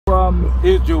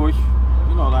He's Jewish.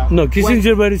 You know that. No,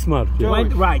 Kissinger very smart. Yeah.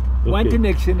 Went to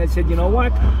Nixon and said, you know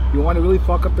what? You want to really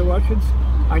fuck up the Russians?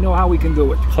 I know how we can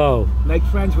do it. How? Make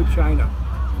friends with China.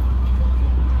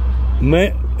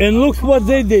 And look what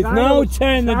they did.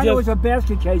 China just... was a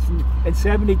basket case in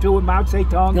 72 with Mao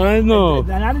Zedong. I know. And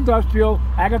not industrial,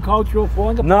 agricultural,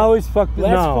 falling apart. Now it's fucked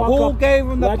now. Who gave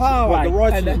them the power? The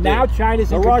Russians and now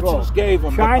China's in control. The Russians gave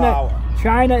them the power.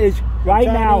 China is,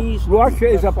 now, Russia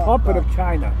is a puppet of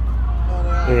China.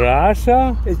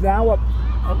 Russia? Is now a...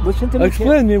 listen to me.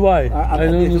 Explain me why. I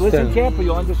don't understand. Listen carefully,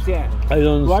 you'll understand. I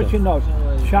don't understand. Russia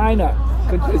knows. China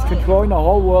is controlling the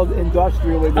whole world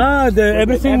industrially.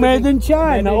 Everything made in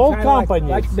China, all companies.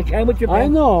 Like became with Japan. I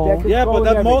know. Yeah,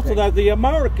 but most of that, the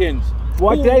Americans.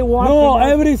 What they want. No,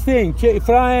 everything.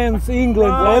 France,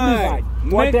 England,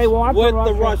 everything. What they want with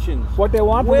the Russians. What they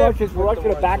want from Russia is for Russia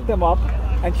to back them up.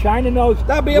 And China knows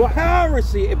that'd be a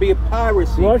piracy. It'd be a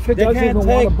piracy. Russia doesn't even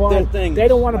want to buy. They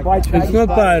don't want to buy Chinese. It's not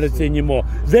piracy anymore.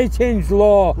 They change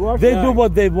law. They do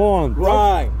what they want.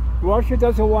 Right. Russia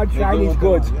doesn't want Chinese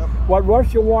goods. What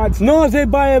Russia wants... No, they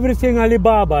buy everything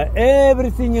Alibaba.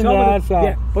 Everything in Russia.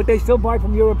 Yeah, but they still buy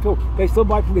from Europe too. They still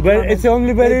buy from the Germans. But it's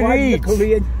only very rich. The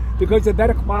Koreans because they're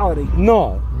better quality.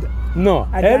 No.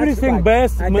 And everything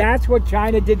best. And that's what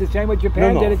China did. The same way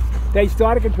Japan did it. They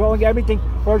started controlling everything.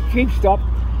 First cheap stuff,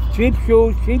 cheap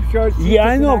shoes, cheap shirts. Yeah,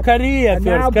 I know. Korea and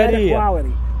first. Now better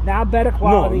quality. Now better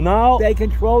quality. No, now they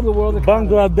control the world economy.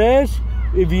 Bangladesh,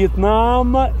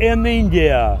 Vietnam, and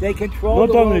India. They control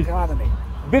the world economy.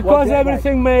 Because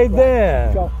everything made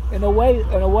there. So in a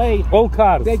way, all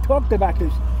cars. They talked about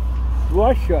this.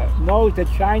 Russia knows that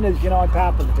China's, on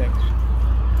top of things.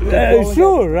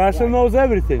 Sure, Russia knows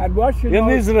everything. And Russia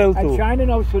knows, Israel too. And China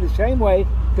knows through the same way.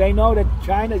 They know that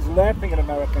China is laughing at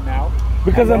America now.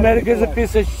 Because America is a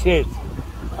piece of shit.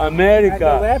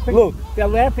 America. They're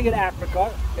laughing at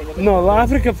Africa. No,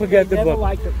 Africa, forget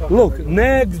about it. Look,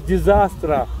 next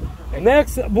disaster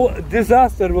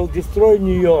will destroy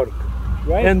New York.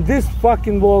 Right. And this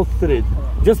fucking Wall Street.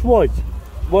 Just watch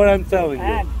what I'm telling you.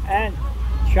 And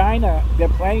China, they're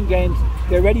playing games.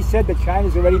 They already said that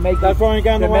China's already making... That's why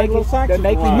they're making sanctions.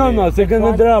 No, they're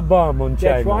going to drop bomb on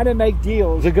China. They're trying to make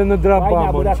deals. They're going to drop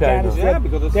bomb on China. Yeah,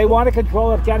 because they want to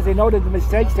control Afghanistan. They know that the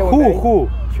mistakes they were made. Who?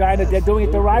 China, they're doing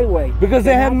it the right way. Because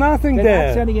they have nothing there. They're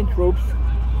not sending in troops.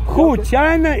 Who?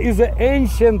 China is an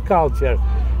ancient culture.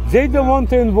 They don't want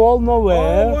to involve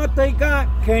nowhere. All what they got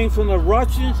came from the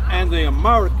Russians and the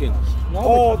Americans.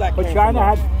 But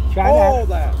China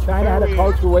had a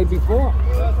culture way before.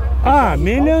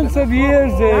 Millions of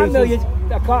years.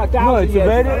 No, it's a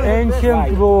very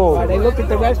ancient world. They look at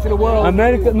the rest of the world.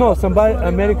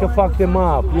 America fucked them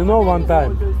up. One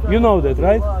time. You know that,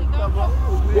 right?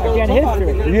 Again,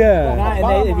 history.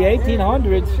 Yeah. In the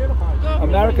 1800s,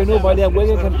 America knew by their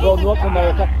will to control North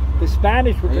America. The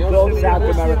Spanish were controlling South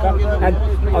America,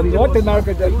 and North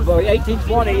America, by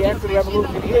 1820, after the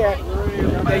revolution here,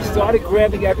 they started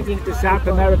grabbing everything that the South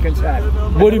Americans had.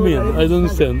 What do you mean? I don't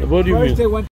understand. What do you mean?